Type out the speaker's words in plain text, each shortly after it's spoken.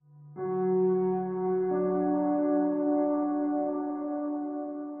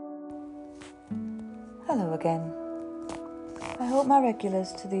again. I hope my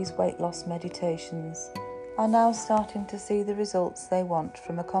regulars to these weight loss meditations are now starting to see the results they want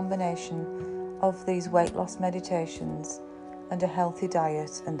from a combination of these weight loss meditations and a healthy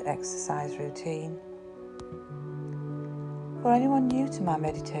diet and exercise routine. For anyone new to my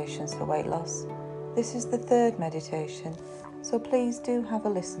meditations for weight loss, this is the third meditation, so please do have a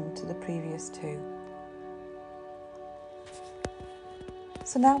listen to the previous two.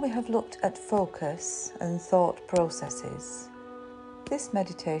 So now we have looked at focus and thought processes. This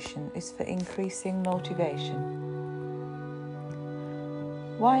meditation is for increasing motivation.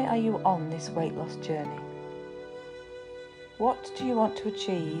 Why are you on this weight loss journey? What do you want to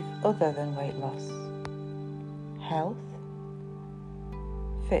achieve other than weight loss? Health?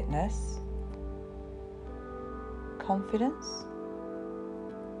 Fitness? Confidence?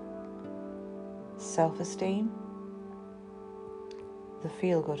 Self-esteem? The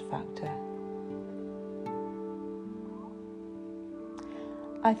feel-good factor.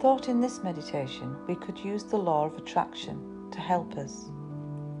 I thought in this meditation we could use the law of attraction to help us.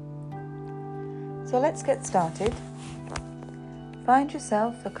 So let's get started. Find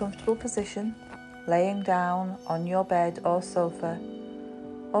yourself a comfortable position, laying down on your bed or sofa,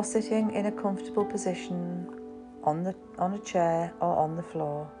 or sitting in a comfortable position on a chair or on the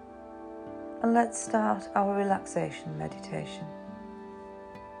floor. And let's start our relaxation meditation.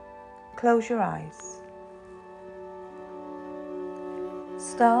 Close your eyes.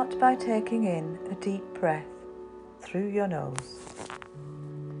 Start by taking in a deep breath through your nose.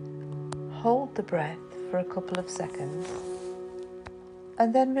 Hold the breath for a couple of seconds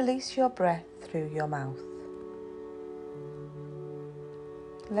and then release your breath through your mouth.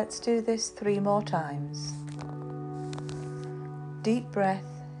 Let's do this 3 more times. Deep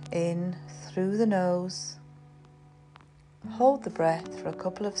breath in through the nose. Hold the breath for a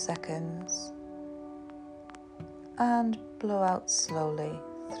couple of seconds and blow out slowly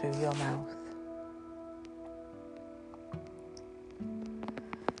through your mouth.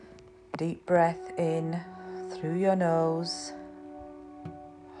 Deep breath in through your nose.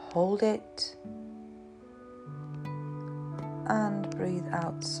 Hold it and breathe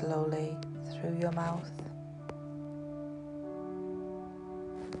out slowly through your mouth.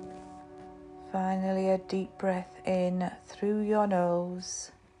 Finally, a deep breath in through your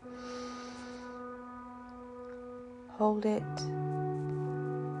nose. Hold it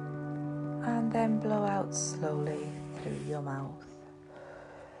and then blow out slowly through your mouth.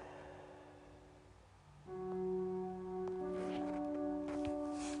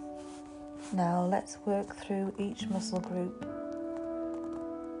 Now let's work through each muscle group.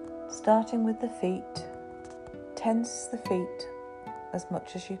 Starting with the feet, tense the feet as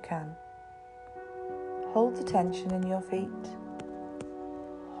much as you can. Hold the tension in your feet.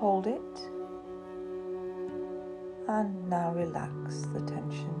 Hold it. And now relax the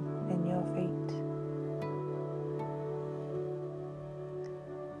tension in your feet.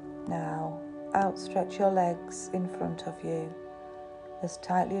 Now outstretch your legs in front of you as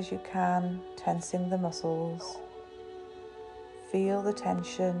tightly as you can, tensing the muscles. Feel the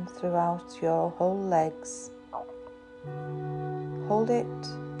tension throughout your whole legs. Hold it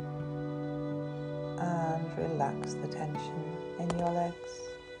and relax the tension in your legs.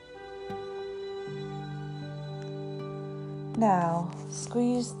 Now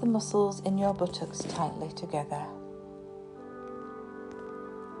squeeze the muscles in your buttocks tightly together.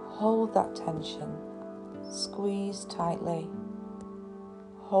 Hold that tension. Squeeze tightly.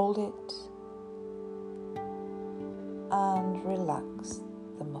 Hold it and relax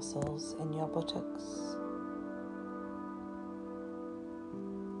the muscles in your buttocks.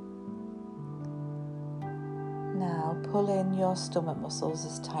 Now pull in your stomach muscles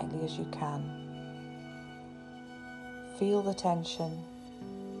as tightly as you can. Feel the tension.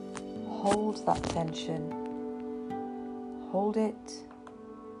 Hold that tension. Hold it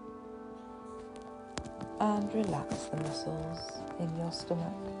and relax the muscles in your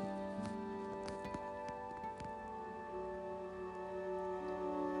stomach.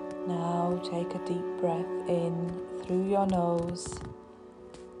 Now take a deep breath in through your nose.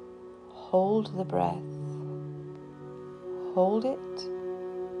 Hold the breath. Hold it.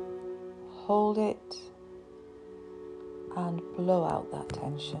 Hold it. And blow out that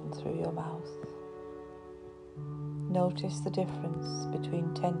tension through your mouth. Notice the difference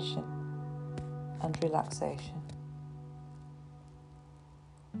between tension and relaxation.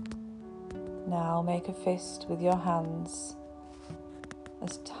 Now make a fist with your hands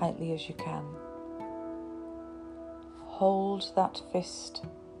as tightly as you can. Hold that fist.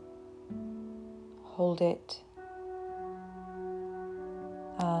 Hold it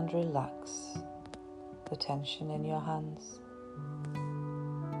and relax the tension in your hands.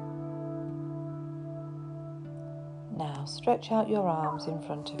 Now stretch out your arms in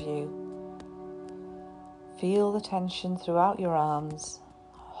front of you. Feel the tension throughout your arms.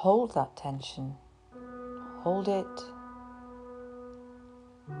 Hold that tension. Hold it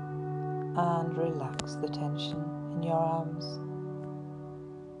and relax the tension in your arms.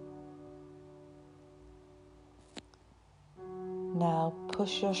 Now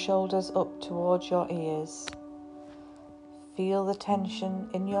push your shoulders up towards your ears. Feel the tension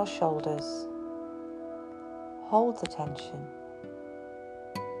in your shoulders. Hold the tension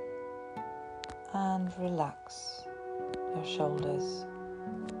and relax your shoulders.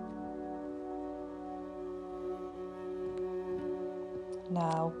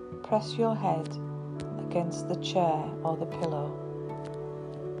 Now press your head against the chair or the pillow,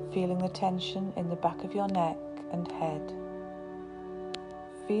 feeling the tension in the back of your neck and head.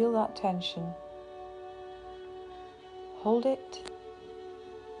 Feel that tension. Hold it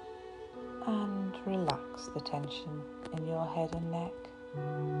and relax the tension in your head and neck.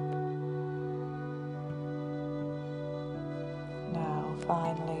 Now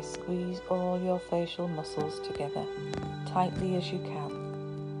finally squeeze all your facial muscles together, tightly as you can.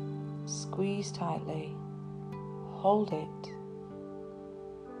 Squeeze tightly, hold it,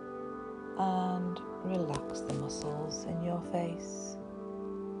 and relax the muscles in your face.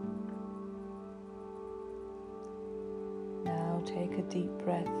 Now take a deep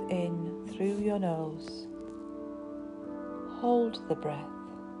breath in through your nose. Hold the breath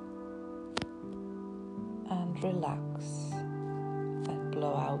and relax and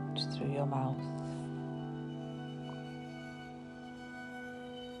blow out through your mouth.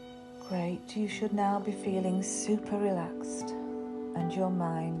 Great, you should now be feeling super relaxed and your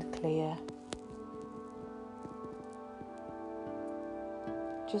mind clear.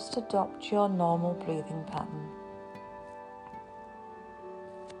 Just adopt your normal breathing pattern.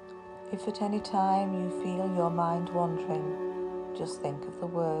 If at any time you feel your mind wandering, just think of the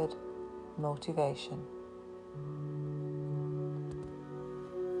word motivation.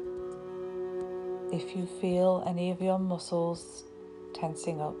 If you feel any of your muscles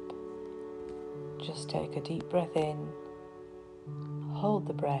tensing up, just take a deep breath in, hold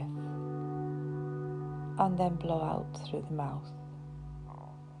the breath, and then blow out through the mouth.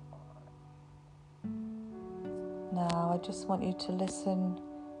 Now I just want you to listen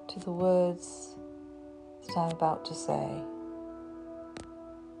to the words that I'm about to say.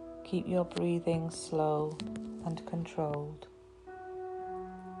 Keep your breathing slow and controlled.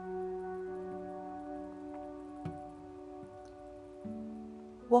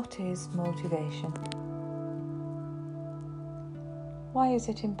 What is motivation? Why is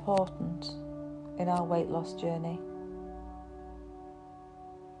it important in our weight loss journey?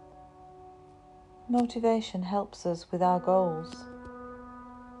 Motivation helps us with our goals.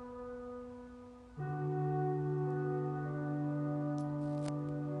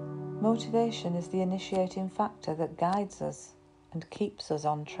 Motivation is the initiating factor that guides us and keeps us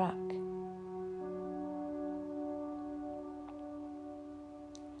on track.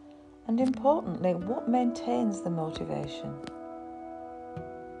 And importantly, what maintains the motivation?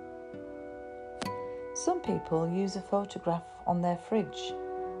 Some people use a photograph on their fridge.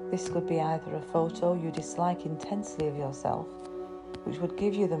 This could be either a photo you dislike intensely of yourself, which would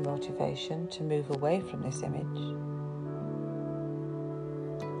give you the motivation to move away from this image.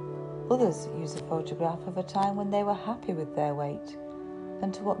 Others use a photograph of a time when they were happy with their weight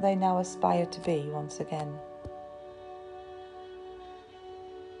and to what they now aspire to be once again.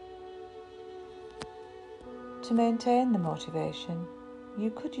 To maintain the motivation,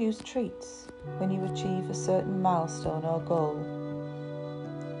 you could use treats when you achieve a certain milestone or goal.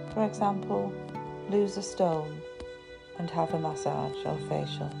 For example, lose a stone and have a massage or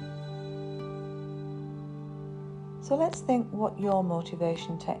facial. So let's think what your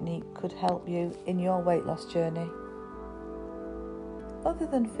motivation technique could help you in your weight loss journey. Other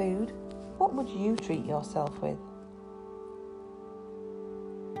than food, what would you treat yourself with?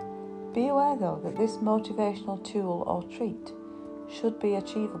 Be aware though that this motivational tool or treat should be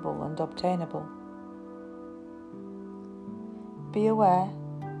achievable and obtainable. Be aware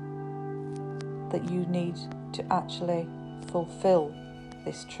that you need to actually fulfill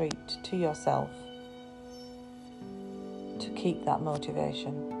this treat to yourself to keep that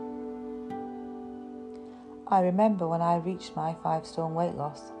motivation. I remember when I reached my 5-stone weight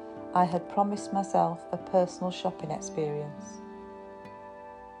loss, I had promised myself a personal shopping experience.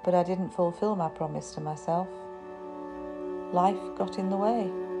 But I didn't fulfill my promise to myself. Life got in the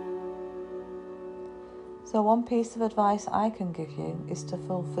way. So one piece of advice I can give you is to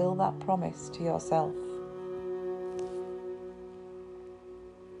fulfill that promise to yourself.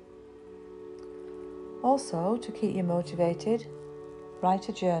 Also, to keep you motivated, write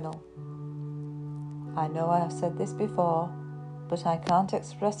a journal. I know I have said this before, but I can't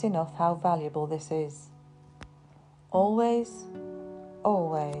express enough how valuable this is. Always,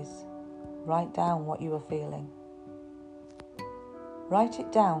 always write down what you are feeling. Write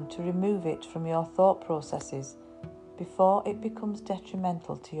it down to remove it from your thought processes before it becomes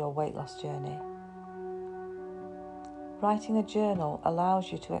detrimental to your weight loss journey. Writing a journal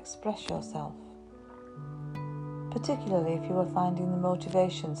allows you to express yourself, particularly if you are finding the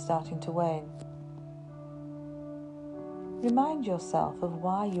motivation starting to wane. Remind yourself of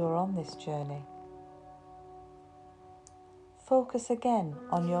why you are on this journey. Focus again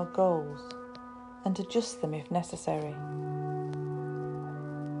on your goals and adjust them if necessary.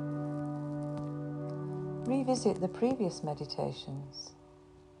 Revisit the previous meditations.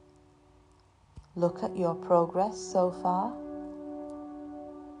 Look at your progress so far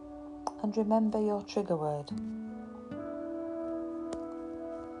and remember your trigger word.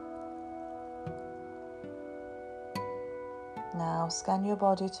 Now scan your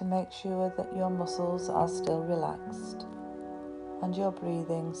body to make sure that your muscles are still relaxed and your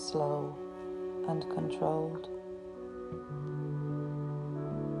breathing slow and controlled.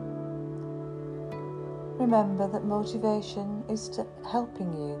 Remember that motivation is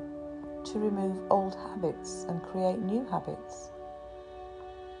helping you to remove old habits and create new habits.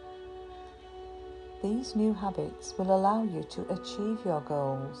 These new habits will allow you to achieve your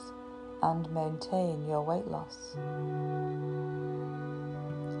goals and maintain your weight loss.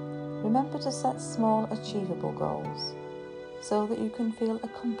 Remember to set small, achievable goals so that you can feel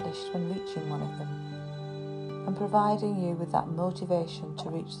accomplished when reaching one of them and providing you with that motivation to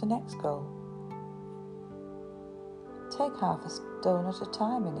reach the next goal. Take half a stone at a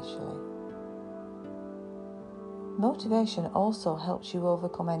time initially. Motivation also helps you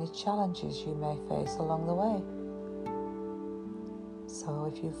overcome any challenges you may face along the way. So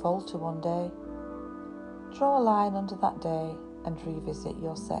if you falter one day, draw a line under that day and revisit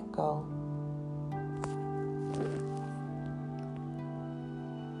your set goal.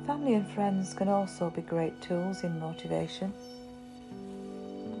 Family and friends can also be great tools in motivation.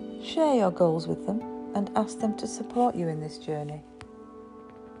 Share your goals with them and ask them to support you in this journey.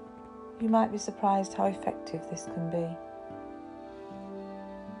 You might be surprised how effective this can be.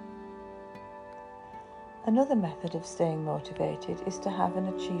 Another method of staying motivated is to have an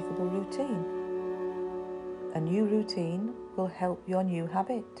achievable routine. A new routine will help your new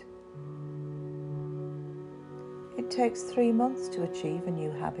habit. It takes 3 months to achieve a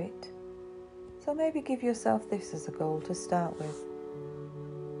new habit, so maybe give yourself this as a goal to start with.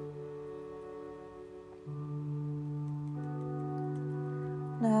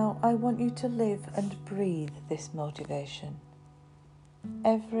 Now, I want you to live and breathe this motivation.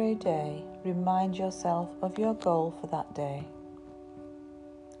 Every day, remind yourself of your goal for that day.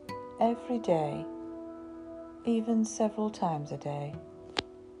 Every day, even several times a day,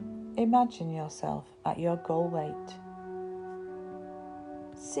 imagine yourself at your goal weight.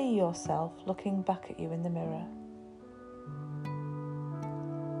 See yourself looking back at you in the mirror.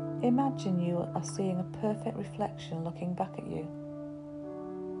 Imagine you are seeing a perfect reflection looking back at you.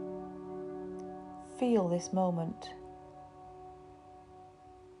 Feel this moment.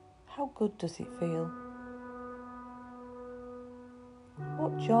 How good does it feel?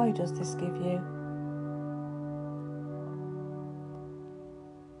 What joy does this give you?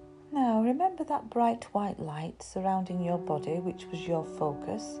 Now remember that bright white light surrounding your body, which was your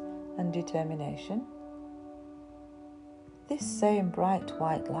focus and determination. This same bright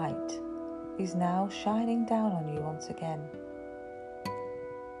white light is now shining down on you once again.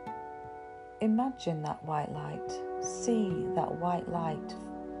 Imagine that white light. See that white light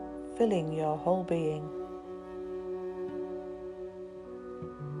filling your whole being.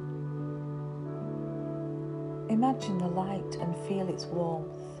 Imagine the light and feel its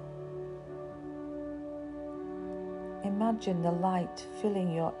warmth. Imagine the light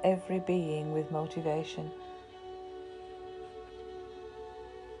filling your every being with motivation.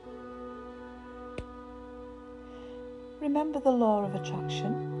 Remember the law of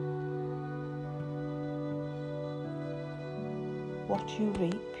attraction. What you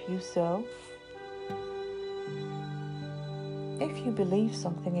reap, you sow. If you believe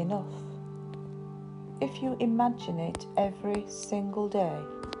something enough, if you imagine it every single day,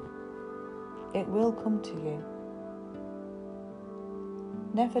 it will come to you.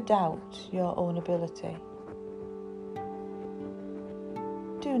 Never doubt your own ability.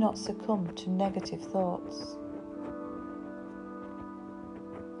 Do not succumb to negative thoughts.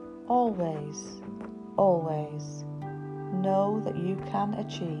 Always, always Know that you can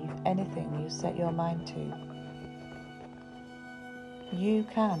achieve anything you set your mind to. You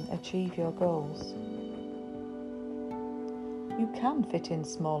can achieve your goals. You can fit in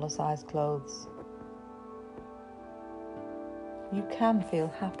smaller size clothes. You can feel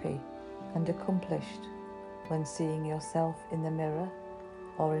happy and accomplished when seeing yourself in the mirror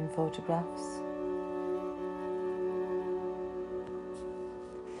or in photographs.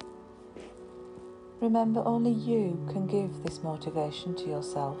 Remember, only you can give this motivation to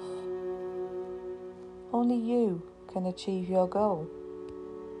yourself. Only you can achieve your goal.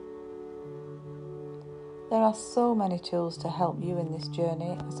 There are so many tools to help you in this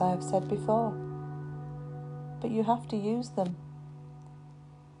journey, as I have said before, but you have to use them.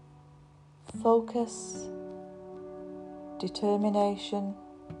 Focus, determination,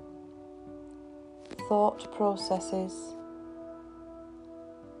 thought processes,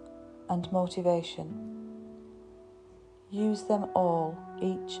 and motivation. Use them all,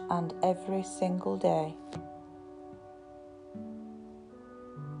 each and every single day.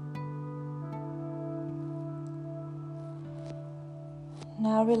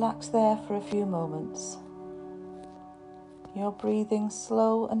 Now relax there for a few moments. Your breathing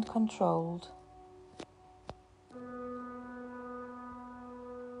slow and controlled.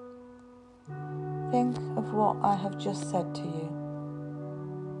 Think of what I have just said to you.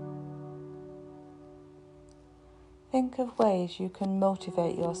 Think of ways you can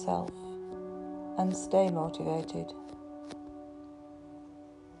motivate yourself and stay motivated.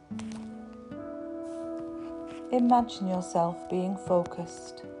 Imagine yourself being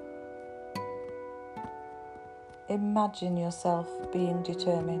focused. Imagine yourself being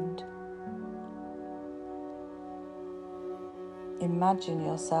determined. Imagine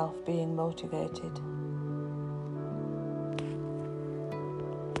yourself being motivated.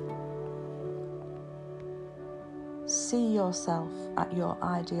 See yourself at your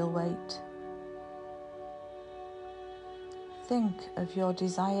ideal weight. Think of your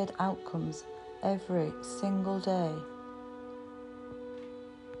desired outcomes every single day.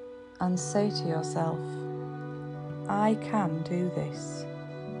 And say to yourself, I can do this.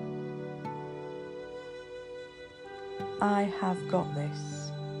 I have got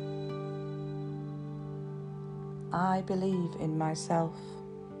this. I believe in myself.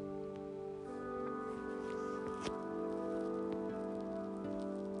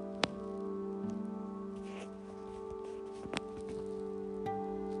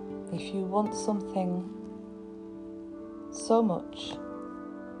 If you want something so much,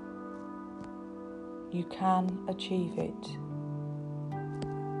 you can achieve it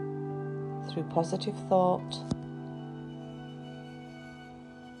through positive thought,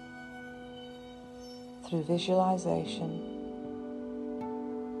 through visualization,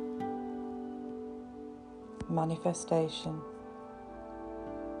 manifestation,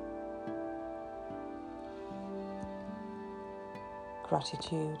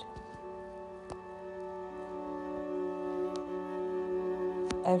 gratitude.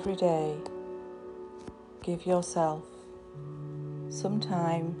 Every day, give yourself some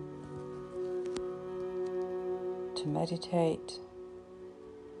time to meditate,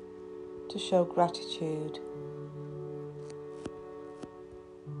 to show gratitude,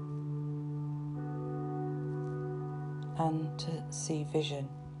 and to see vision,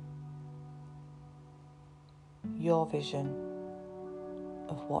 your vision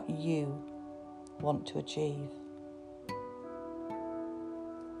of what you want to achieve.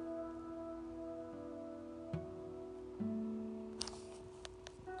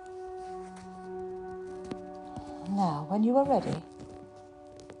 Now, when you are ready,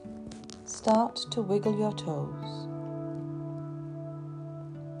 start to wiggle your toes.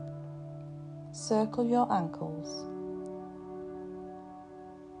 Circle your ankles.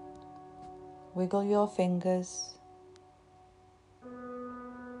 Wiggle your fingers.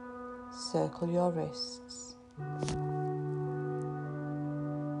 Circle your wrists.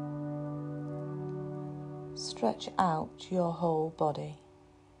 Stretch out your whole body.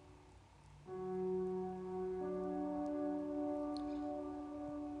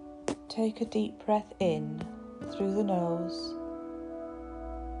 Take a deep breath in through the nose.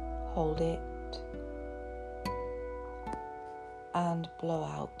 Hold it. And blow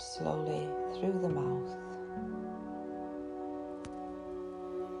out slowly through the mouth.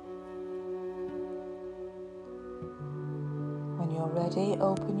 When you're ready,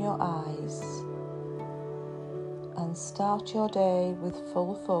 open your eyes and start your day with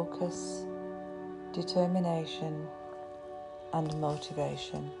full focus, determination, and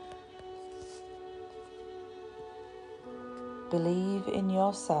motivation. Believe in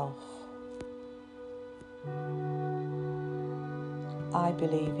yourself. I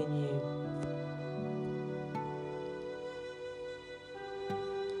believe in you.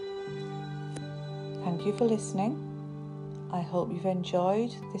 Thank you for listening. I hope you've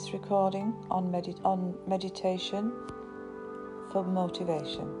enjoyed this recording on meditation for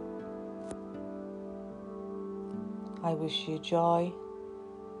motivation. I wish you joy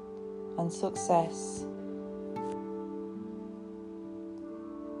and success,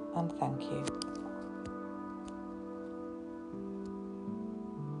 and thank you.